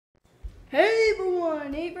Hey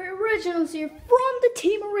everyone, Avery Originals here from the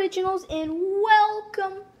Team Originals, and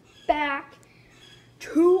welcome back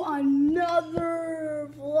to another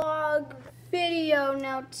vlog video.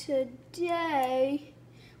 Now today,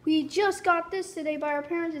 we just got this today by our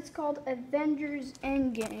parents. It's called Avengers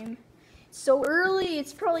Endgame. It's so early,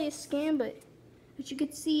 it's probably a scam, but as you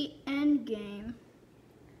can see, Endgame.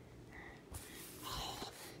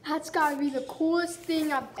 That's gotta be the coolest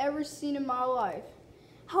thing I've ever seen in my life.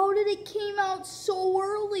 How did it came out so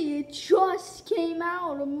early? It just came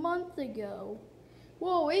out a month ago.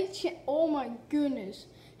 Whoa, oh my goodness.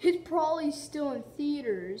 It's probably still in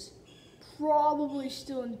theaters. Probably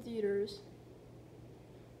still in theaters.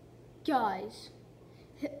 Guys,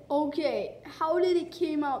 okay, how did it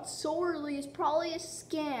came out so early? It's probably a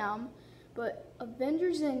scam, but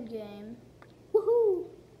Avengers Endgame, woohoo!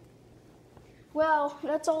 Well,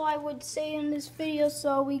 that's all I would say in this video.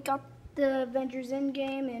 So we got the Avengers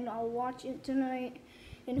Endgame, and I'll watch it tonight.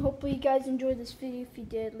 And hopefully you guys enjoyed this video. If you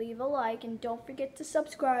did, leave a like, and don't forget to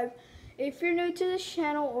subscribe. If you're new to this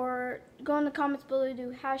channel, or go in the comments below,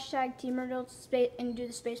 do hashtag Team Originals and do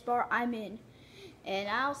the space bar. I'm in. And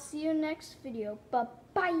I'll see you next video.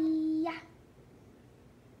 Bye-bye.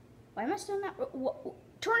 Why am I still not?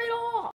 Turn it off!